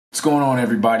What's going on,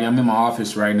 everybody? I'm in my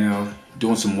office right now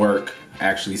doing some work,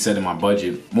 actually setting my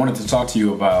budget. Wanted to talk to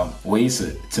you about ways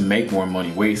to make more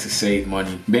money, ways to save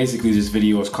money. Basically, this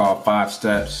video is called 5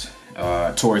 Steps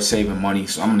towards saving money.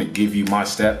 So I'm gonna give you my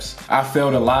steps. I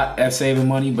failed a lot at saving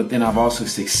money, but then I've also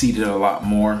succeeded a lot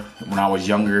more. When I was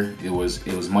younger, it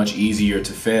was much easier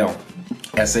to fail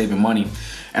at saving money.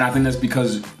 And I think that's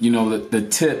because, you know, the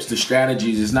tips, the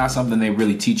strategies, is not something they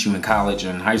really teach you in college or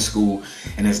in high school.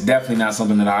 And it's definitely not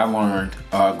something that I learned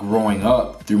growing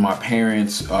up through my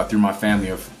parents, through my family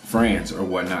or friends or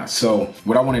whatnot. So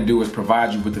what I want to do is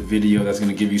provide you with a video that's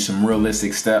going to give you some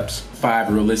realistic steps,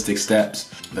 5 realistic steps.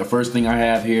 The first thing I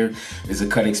have here is to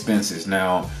cut expenses.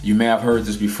 Now, you may have heard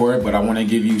this before, but I want to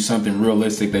give you something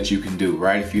realistic that you can do,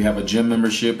 right? If you have a gym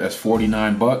membership that's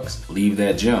 49 bucks, leave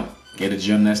that gym. Get a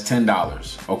gym that's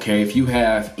 $10. Okay, if you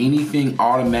have anything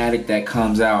automatic that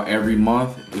comes out every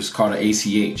month, it's called an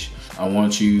ACH. I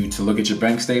want you to look at your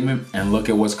bank statement and look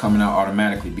at what's coming out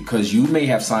automatically, because you may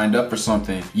have signed up for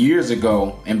something years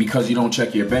ago, and because you don't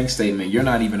check your bank statement, you're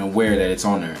not even aware that it's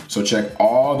on there. So check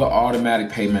all the automatic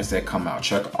payments that come out.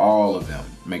 Check all of them.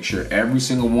 Make sure every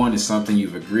single one is something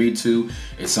you've agreed to.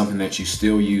 It's something that you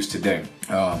still use today.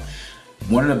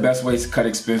 One of the best ways to cut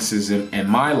expenses in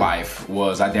my life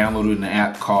was I downloaded an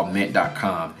app called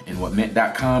Mint.com. And what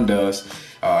Mint.com does,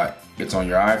 it's on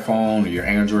your iPhone or your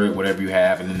Android, whatever you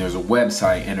have, and then there's a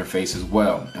website interface as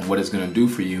well. And what it's going to do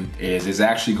for you is it's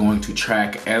actually going to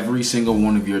track every single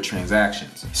one of your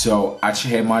transactions. So I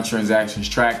had my transactions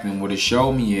tracked, and what it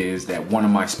showed me is that one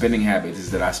of my spending habits is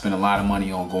that I spend a lot of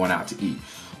money on going out to eat,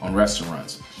 on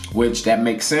restaurants, which that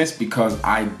makes sense because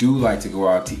I do like to go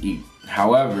out to eat.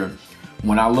 However,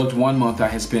 when I looked one month, I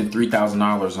had spent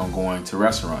 $3,000 on going to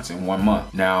restaurants in 1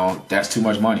 month. Now, that's too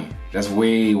much money. That's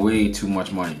way, way too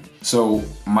much money. So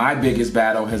my biggest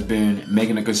battle has been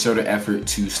making a concerted effort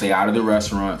to stay out of the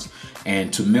restaurants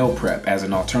and to meal prep as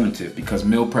an alternative, because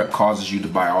meal prep causes you to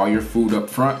buy all your food up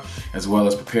front as well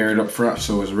as prepare it up front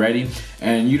so it's ready.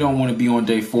 And you don't want to be on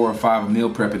day 4 or 5 of meal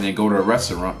prep and then go to a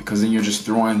restaurant, because then you're just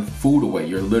throwing food away.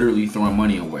 You're literally throwing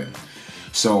money away.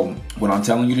 So what I'm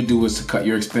telling you to do is to cut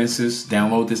your expenses.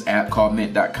 Download this app called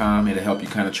Mint.com. It'll help you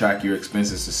kind of track your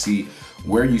expenses to see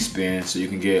where you spend so you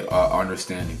can get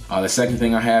understanding. The second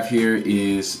thing I have here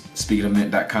is, speaking of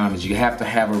Mint.com, is you have to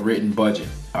have a written budget.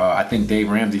 I think Dave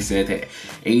Ramsey said that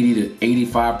 80 to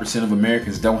 85% of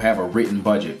Americans don't have a written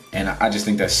budget. And I just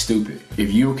think that's stupid.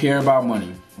 If you care about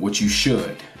money, which you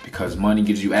should, because money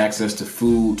gives you access to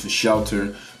food, to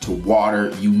shelter, to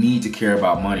water, you need to care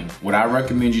about money. What I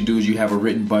recommend you do is you have a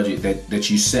written budget that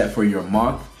you set for your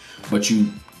month, but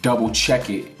you double check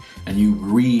it and you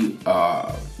reanalyze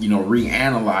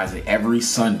it every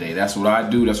Sunday. That's what I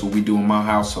do. That's what we do in my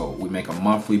household. We make a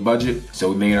monthly budget. So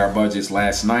we made our budgets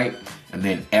last night, and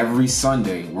then every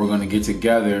Sunday we're gonna get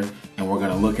together and we're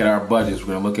gonna look at our budgets.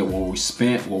 We're gonna look at what we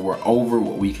spent, what we're over,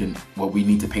 what we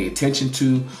need to pay attention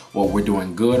to, what we're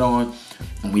doing good on.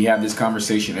 And we have this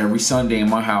conversation every Sunday in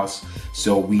my house,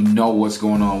 so we know what's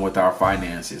going on with our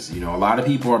finances. You know, a lot of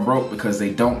people are broke because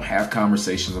they don't have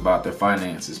conversations about their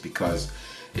finances because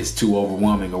it's too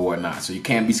overwhelming or whatnot. So you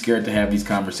can't be scared to have these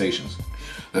conversations.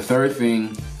 The third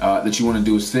thing that you want to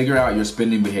do is figure out your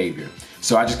spending behavior.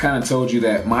 So I just kind of told you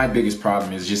that my biggest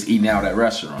problem is just eating out at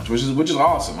restaurants, which is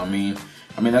awesome. I mean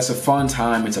that's a fun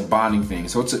time. It's a bonding thing.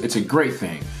 So it's a great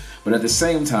thing. But at the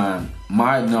same time,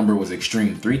 my number was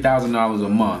extreme. $3,000 a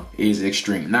month is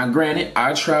extreme. Now, granted,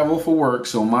 I travel for work,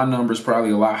 so my number is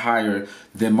probably a lot higher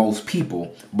than most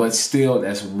people. But still,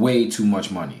 that's way too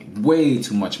much money. Way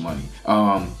too much money.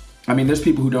 I mean, there's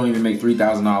people who don't even make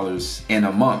 $3,000 in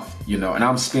a month, you know, and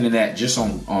I'm spending that just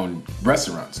on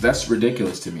restaurants. That's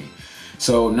ridiculous to me.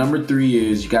 So number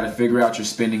 3 is you got to figure out your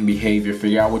spending behavior,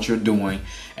 figure out what you're doing,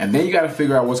 and then you got to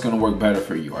figure out what's going to work better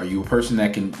for you. Are you a person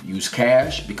that can use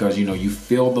cash because, you know, you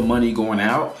feel the money going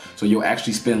out, so you'll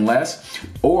actually spend less?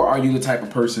 Or are you the type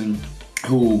of person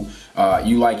who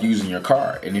you like using your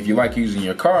card? And if you like using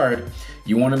your card,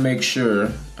 you want to make sure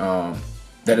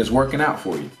that it's working out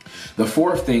for you. The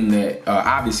fourth thing that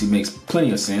obviously makes plenty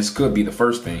of sense, could be the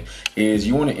first thing, is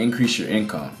you want to increase your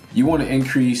income. You want to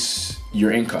increase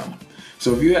your income.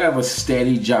 So if you have a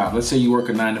steady job, let's say you work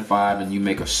a 9 to 5 and you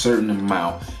make a certain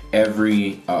amount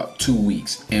every 2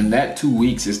 weeks, and that 2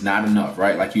 weeks is not enough,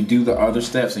 right? Like, you do the other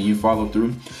steps and you follow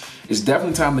through, it's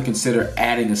definitely time to consider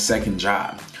adding a second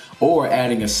job or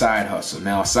adding a side hustle.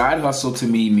 Now, a side hustle to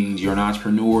me means you're an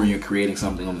entrepreneur and you're creating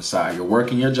something on the side. You're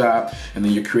working your job and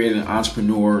then you're creating an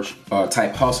entrepreneur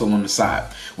type hustle on the side,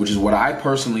 which is what I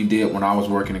personally did when I was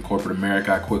working in corporate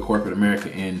America. I quit corporate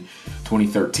America in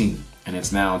 2013. and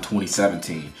it's now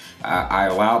 2017. I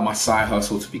allowed my side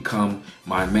hustle to become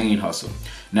my main hustle.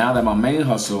 Now that my main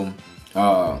hustle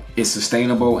is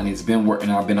sustainable and it's been working,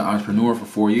 I've been an entrepreneur for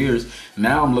 4 years.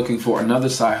 Now I'm looking for another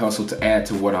side hustle to add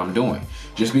to what I'm doing.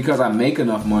 Just because I make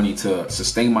enough money to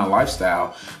sustain my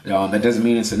lifestyle, that doesn't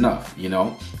mean it's enough, you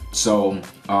know. So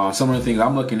some of the things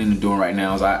I'm looking into doing right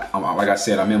now is like I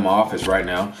said, I'm in my office right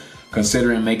now,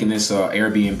 considering making this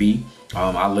Airbnb.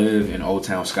 I live in Old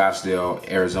Town Scottsdale,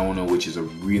 Arizona, which is a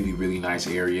really, really nice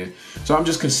area. So I'm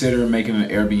just considering making an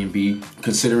Airbnb,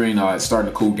 considering it's starting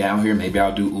to cool down here. Maybe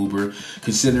I'll do Uber,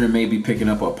 considering maybe picking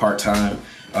up a part-time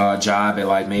job at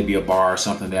like maybe a bar or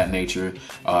something of that nature,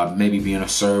 maybe being a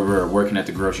server or working at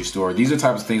the grocery store. These are the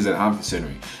types of things that I'm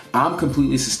considering. I'm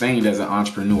completely sustained as an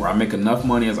entrepreneur. I make enough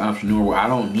money as an entrepreneur where I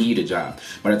don't need a job.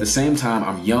 But at the same time,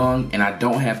 I'm young and I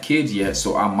don't have kids yet,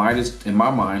 so in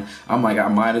my mind, I'm like, I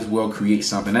might as well create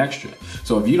something extra.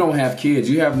 So if you don't have kids,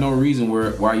 you have no reason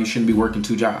why you shouldn't be working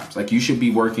 2 jobs. Like, you should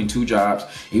be working 2 jobs,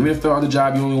 even if the other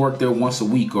job you only work there once a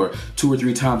week or 2 or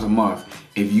 3 times a month.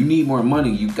 If you need more money,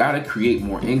 you gotta create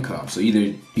more income. So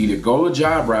either go the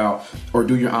job route or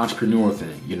do your entrepreneur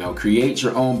thing. You know, create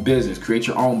your own business, create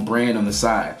your own brand on the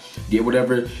side. Get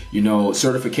whatever, you know,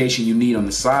 certification you need on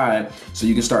the side so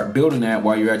you can start building that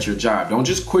while you're at your job. Don't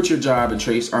just quit your job and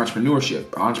chase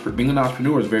entrepreneurship. Being an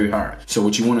entrepreneur is very hard. So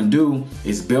what you wanna do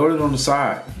is build it on the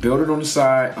side. Build it on the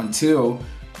side until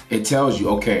it tells you,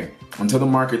 okay, until the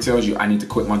market tells you I need to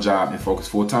quit my job and focus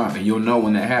full time, and you'll know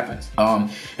when that happens.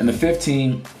 And the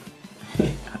 15,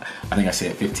 I think I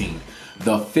said 15.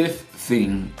 The 5th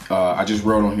thing I just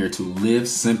wrote on here, to live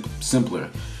simpler.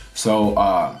 So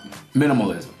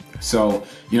minimalism. So,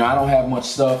 you know, I don't have much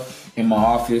stuff in my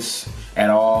office at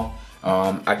all.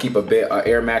 I keep a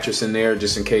air mattress in there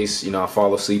just in case, you know, I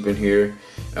fall asleep in here.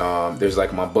 There's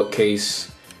like my bookcase.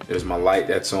 There's my light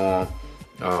that's on.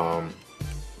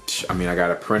 I mean, I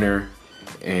got a printer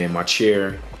and my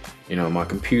chair, you know, my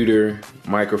computer,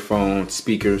 microphone,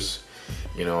 speakers,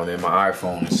 you know, and then my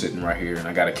iPhone is sitting right here, and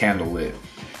I got a candle lit.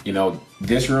 You know,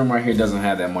 this room right here doesn't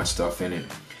have that much stuff in it.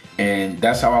 And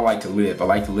that's how I like to live. I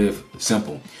like to live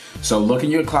simple. So look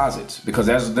in your closets, because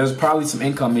there's probably some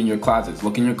income in your closets.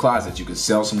 Look in your closets. You can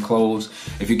sell some clothes.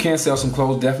 If you can't sell some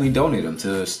clothes, definitely donate them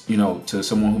to, you know, to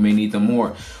someone who may need them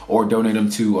more, or donate them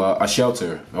to a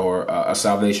shelter or a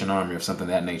Salvation Army or something of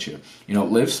that nature. You know,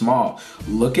 live small.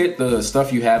 Look at the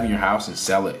stuff you have in your house and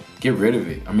sell it. Get rid of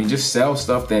it. I mean, just sell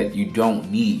stuff that you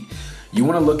don't need. You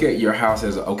want to look at your house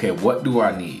as, okay, what do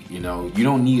I need? You know, you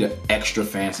don't need an extra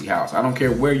fancy house. I don't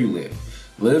care where you live.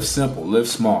 Live simple, live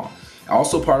small.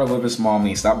 Also, part of living small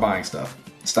means stop buying stuff.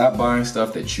 Stop buying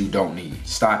stuff that you don't need.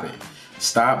 Stop it.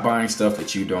 Stop buying stuff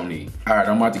that you don't need. All right,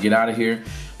 I'm about to get out of here.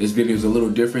 This video is a little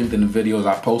different than the videos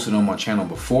I posted on my channel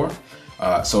before.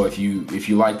 So if you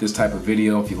like this type of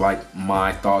video, if you like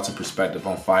my thoughts and perspective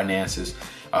on finances,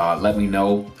 let me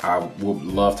know. I would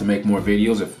love to make more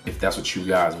videos if that's what you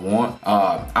guys want.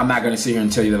 I'm not going to sit here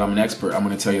and tell you that I'm an expert. I'm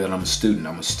going to tell you that I'm a student.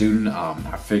 I'm a student.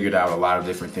 I figured out a lot of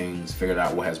different things, figured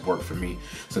out what has worked for me.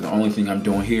 So the only thing I'm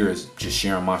doing here is just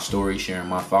sharing my story, sharing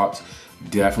my thoughts.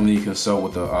 Definitely consult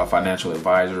with a financial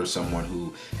advisor or someone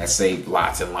who has saved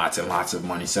lots and lots and lots of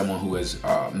money, someone who has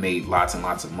made lots and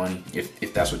lots of money,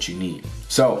 if that's what you need.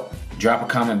 So drop a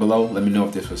comment below. Let me know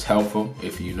if this was helpful.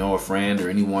 If you know a friend or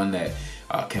anyone that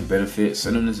can benefit,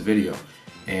 send them this video.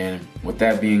 And with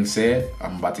that being said,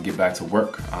 I'm about to get back to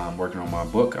work. I'm working on my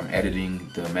book. I'm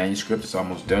editing the manuscript. It's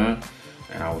almost done.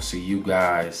 And I will see you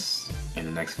guys in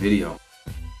the next video.